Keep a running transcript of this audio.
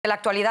La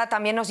actualidad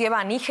también nos lleva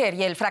a Níger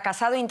y el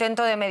fracasado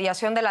intento de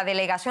mediación de la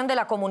delegación de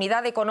la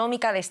Comunidad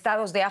Económica de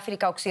Estados de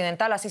África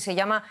Occidental, así se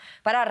llama,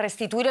 para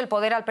restituir el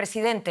poder al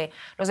presidente.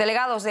 Los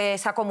delegados de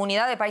esa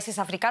comunidad de países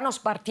africanos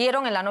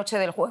partieron en la noche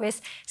del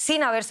jueves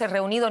sin haberse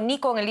reunido ni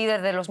con el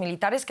líder de los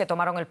militares que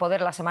tomaron el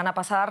poder la semana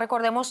pasada,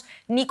 recordemos,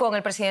 ni con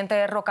el presidente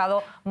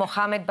derrocado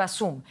Mohamed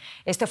Bazoum.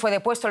 Este fue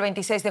depuesto el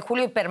 26 de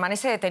julio y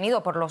permanece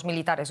detenido por los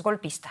militares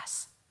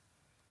golpistas.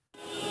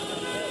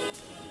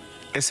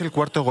 Es el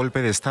cuarto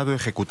golpe de Estado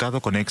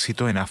ejecutado con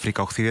éxito en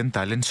África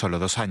Occidental en solo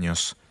 2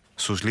 años.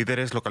 Sus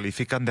líderes lo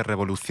califican de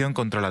revolución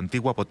contra la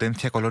antigua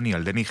potencia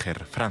colonial de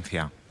Níger,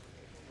 Francia.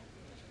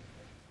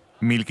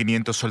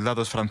 1.500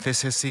 soldados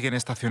franceses siguen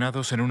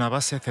estacionados en una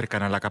base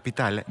cercana a la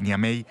capital,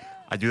 Niamey,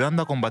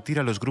 ayudando a combatir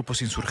a los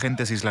grupos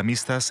insurgentes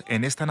islamistas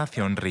en esta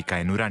nación rica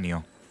en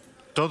uranio.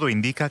 Todo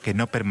indica que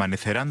no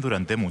permanecerán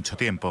durante mucho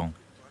tiempo.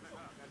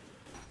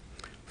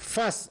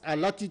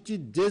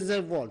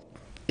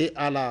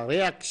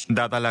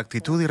 Dada la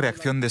actitud y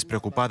reacción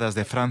despreocupadas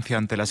de Francia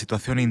ante la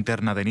situación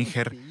interna de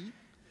Níger,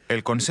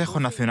 el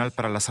Consejo Nacional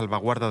para la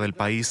Salvaguarda del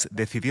país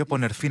decidió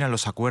poner fin a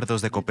los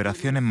acuerdos de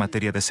cooperación en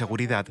materia de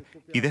seguridad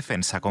y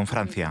defensa con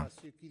Francia.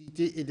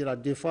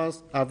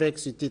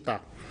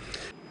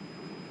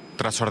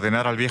 Tras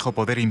ordenar al viejo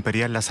poder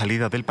imperial la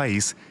salida del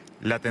país,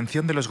 la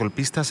atención de los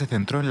golpistas se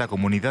centró en la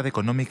Comunidad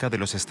Económica de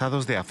los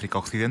Estados de África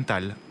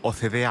Occidental, o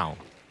CEDEAO.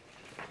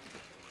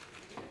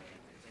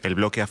 El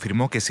bloque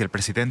afirmó que si el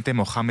presidente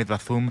Mohamed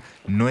Bazoum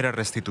no era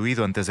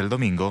restituido antes del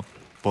domingo,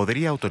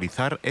 podría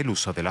autorizar el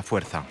uso de la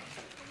fuerza.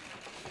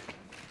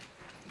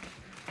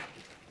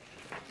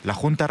 La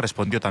Junta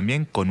respondió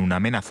también con una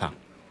amenaza.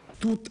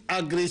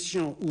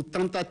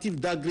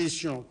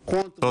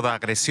 Toda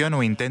agresión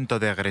o intento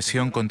de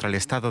agresión contra el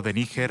Estado de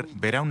Níger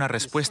verá una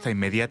respuesta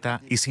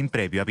inmediata y sin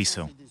previo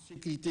aviso.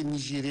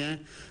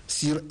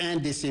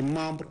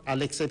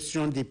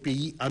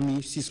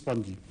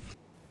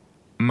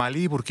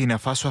 Malí y Burkina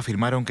Faso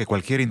afirmaron que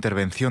cualquier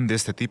intervención de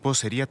este tipo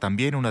sería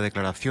también una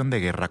declaración de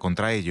guerra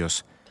contra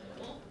ellos.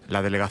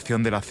 La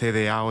delegación de la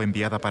CEDEAO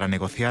enviada para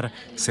negociar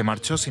se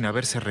marchó sin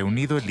haberse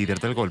reunido el líder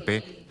del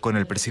golpe con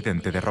el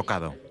presidente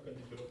derrocado.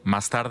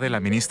 Más tarde, la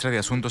ministra de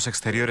Asuntos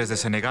Exteriores de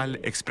Senegal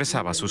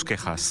expresaba sus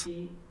quejas.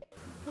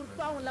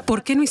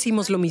 ¿Por qué no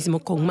hicimos lo mismo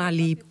con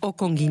Mali o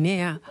con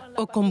Guinea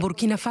o con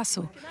Burkina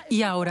Faso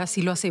y ahora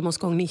sí lo hacemos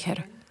con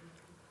Níger?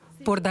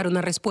 Por dar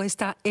una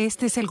respuesta,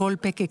 este es el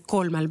golpe que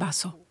colma el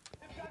vaso.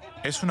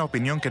 Es una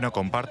opinión que no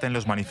comparten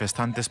los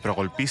manifestantes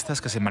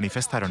progolpistas que se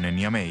manifestaron en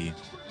Niamey,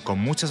 con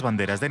muchas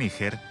banderas de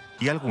Níger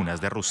y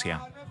algunas de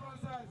Rusia.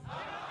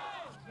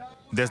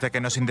 Desde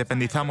que nos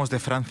independizamos de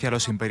Francia,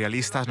 los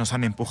imperialistas nos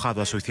han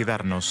empujado a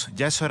suicidarnos.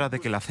 Ya es hora de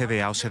que la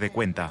CEDEAO se dé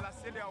cuenta.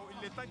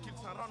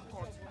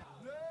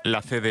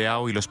 La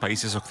CEDEAO y los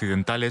países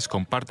occidentales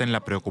comparten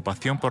la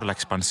preocupación por la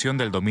expansión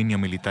del dominio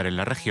militar en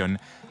la región,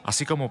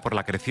 así como por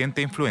la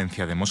creciente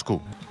influencia de Moscú.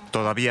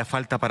 Todavía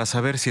falta para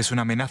saber si es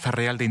una amenaza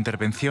real de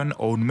intervención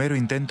o un mero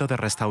intento de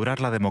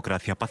restaurar la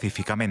democracia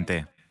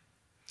pacíficamente.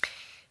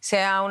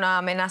 Sea una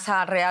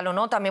amenaza real o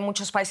no, también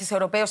muchos países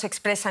europeos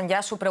expresan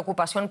ya su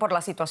preocupación por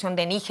la situación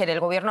de Níger. El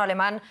gobierno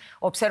alemán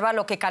observa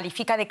lo que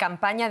califica de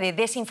campaña de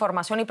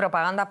desinformación y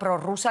propaganda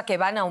prorrusa que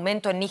va en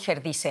aumento en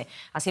Níger, dice.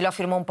 Así lo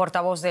afirmó un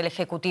portavoz del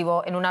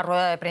Ejecutivo en una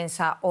rueda de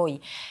prensa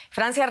hoy.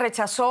 Francia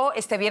rechazó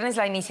este viernes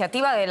la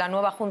iniciativa de la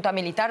nueva Junta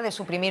Militar de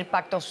suprimir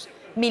pactos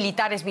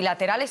militares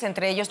bilaterales,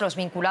 entre ellos los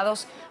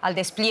vinculados al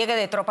despliegue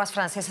de tropas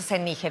francesas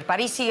en Níger.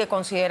 París sigue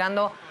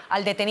considerando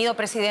al detenido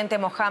presidente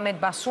Mohamed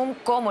Bazoum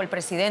como el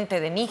presidente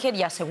de Níger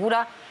y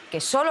asegura que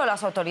solo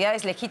las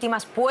autoridades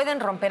legítimas pueden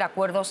romper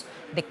acuerdos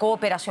de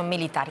cooperación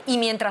militar. Y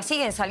mientras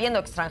siguen saliendo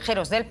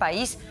extranjeros del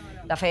país,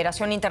 la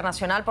Federación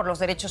Internacional por los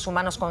Derechos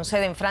Humanos con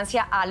sede en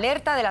Francia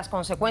alerta de las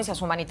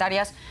consecuencias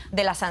humanitarias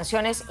de las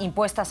sanciones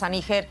impuestas a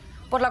Níger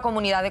por la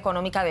Comunidad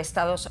Económica de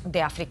Estados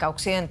de África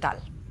Occidental.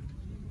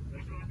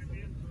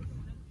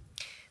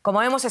 Como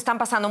vemos, están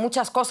pasando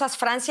muchas cosas.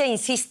 Francia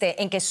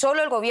insiste en que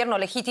solo el gobierno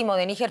legítimo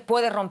de Níger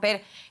puede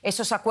romper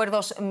esos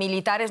acuerdos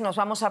militares. Nos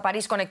vamos a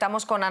París,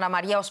 conectamos con Ana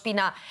María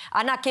Ospina.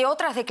 Ana, ¿qué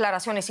otras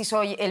declaraciones hizo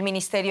hoy el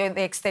Ministerio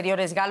de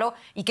Exteriores galo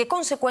y qué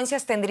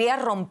consecuencias tendría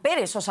romper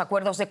esos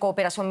acuerdos de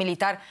cooperación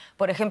militar,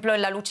 por ejemplo,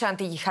 en la lucha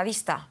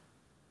antiyihadista?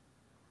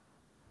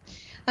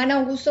 Ana,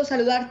 un gusto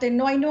saludarte.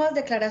 No hay nuevas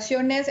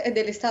declaraciones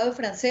del Estado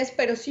francés,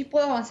 pero sí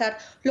puedo avanzar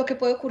lo que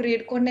puede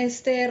ocurrir con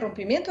este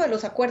rompimiento de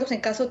los acuerdos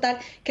en caso tal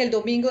que el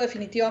domingo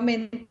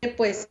definitivamente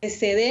pues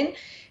se den.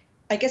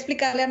 Hay que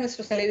explicarle a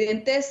nuestros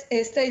televidentes,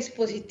 este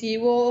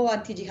dispositivo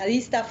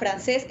antiyihadista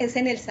francés es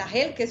en el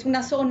Sahel, que es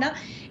una zona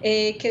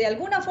que de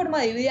alguna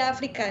forma divide a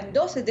África en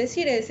dos, es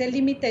decir, es el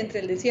límite entre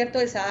el desierto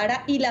de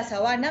Sahara y la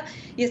sabana,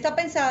 y está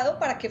pensado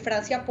para que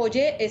Francia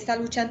apoye esta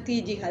lucha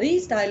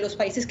antiyihadista de los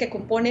países que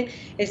componen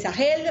el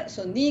Sahel,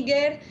 son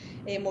Níger,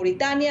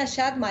 Mauritania,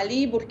 Chad,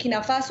 Malí,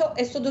 Burkina Faso.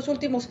 Estos dos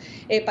últimos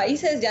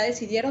países ya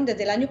decidieron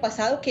desde el año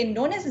pasado que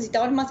no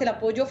necesitaban más el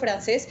apoyo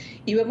francés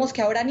y vemos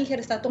que ahora Níger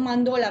está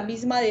tomando la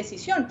misma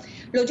decisión.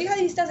 Los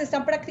yihadistas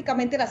están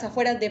prácticamente a las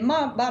afueras de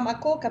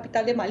Bamako,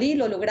 capital de Malí.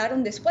 Lo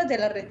lograron después de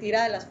la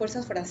retirada de las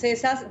fuerzas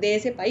francesas de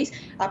ese país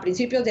a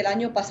principios del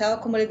año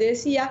pasado, como les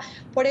decía.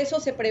 Por eso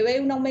se prevé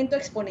un aumento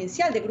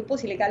exponencial de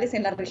grupos ilegales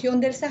en la región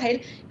del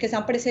Sahel que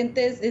están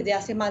presentes desde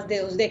hace más de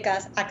 2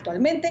 décadas.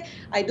 Actualmente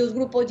hay 2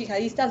 grupos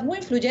yihadistas muy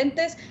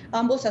influyentes,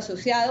 ambos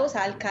asociados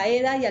a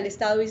Al-Qaeda y al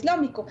Estado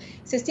Islámico.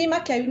 Se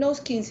estima que hay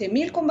unos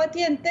 15.000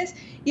 combatientes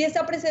y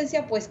esta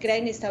presencia pues crea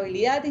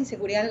inestabilidad e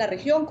inseguridad en la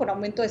región con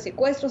aumento de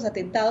secuestros,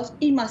 atentados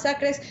y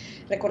masacres.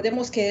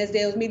 Recordemos que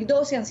desde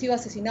 2012 han sido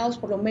asesinados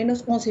por lo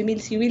menos 11.000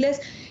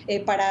 civiles.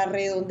 Para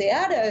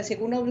redondear,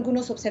 según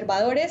algunos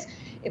observadores,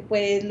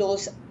 pues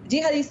los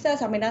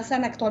yihadistas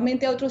amenazan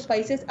actualmente a otros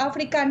países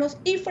africanos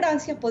y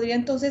Francia podría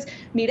entonces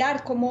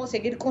mirar cómo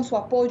seguir con su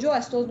apoyo a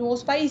estos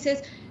nuevos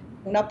países,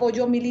 un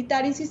apoyo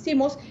militar,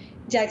 insistimos.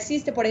 Ya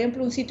existe, por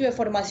ejemplo, un sitio de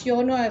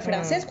formación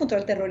francés contra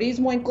el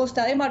terrorismo en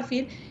Costa de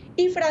Marfil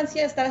y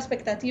Francia está a la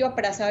expectativa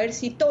para saber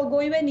si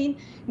Togo y Benín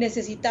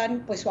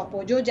necesitan pues su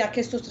apoyo, ya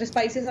que estos 3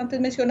 países antes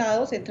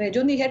mencionados, entre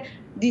ellos Níger,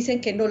 dicen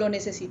que no lo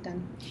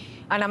necesitan.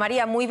 Ana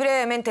María, muy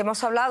brevemente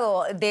hemos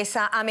hablado de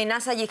esa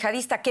amenaza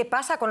yihadista. ¿Qué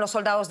pasa con los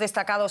soldados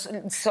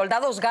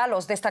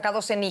galos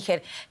destacados en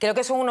Níger? Creo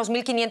que son unos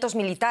 1.500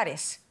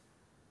 militares.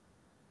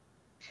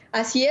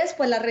 Así es,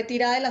 pues la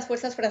retirada de las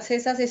fuerzas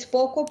francesas es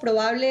poco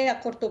probable a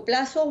corto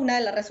plazo. Una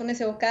de las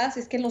razones evocadas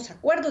es que en los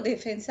acuerdos de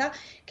defensa,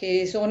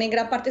 que son en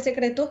gran parte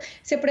secretos,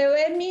 se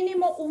prevé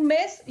mínimo 1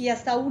 mes y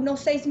hasta unos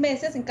 6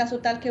 meses en caso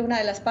tal que una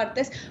de las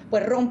partes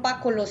pues rompa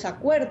con los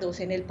acuerdos.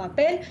 En el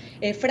papel,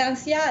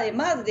 Francia,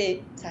 además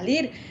de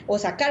salir o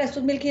sacar a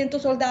estos 1.500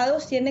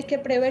 soldados, tiene que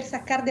prever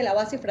sacar de la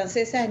base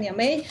francesa de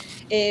Niamey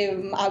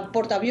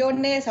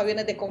portaaviones,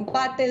 aviones de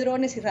combate,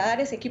 drones y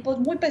radares, equipos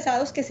muy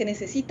pesados que se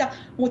necesita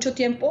mucho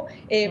tiempo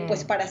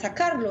pues para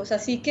sacarlos,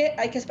 así que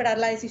hay que esperar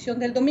la decisión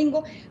del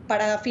domingo.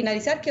 Para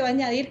finalizar, que va a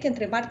añadir que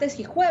entre martes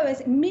y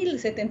jueves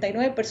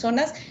 1.079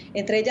 personas,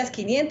 entre ellas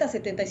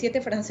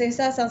 577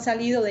 francesas, han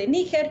salido de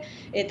Níger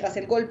tras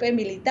el golpe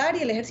militar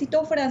y el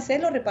ejército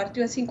francés lo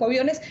repartió en 5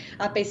 aviones,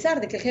 a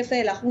pesar de que el jefe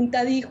de la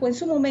Junta dijo en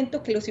su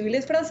momento que los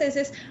civiles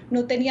franceses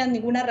no tenían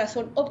ninguna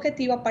razón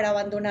objetiva para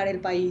abandonar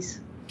el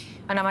país.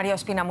 Ana María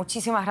Ospina,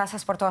 muchísimas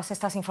gracias por todas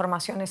estas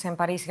informaciones en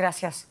París.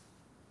 Gracias.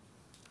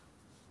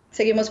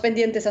 Seguimos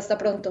pendientes. Hasta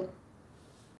pronto.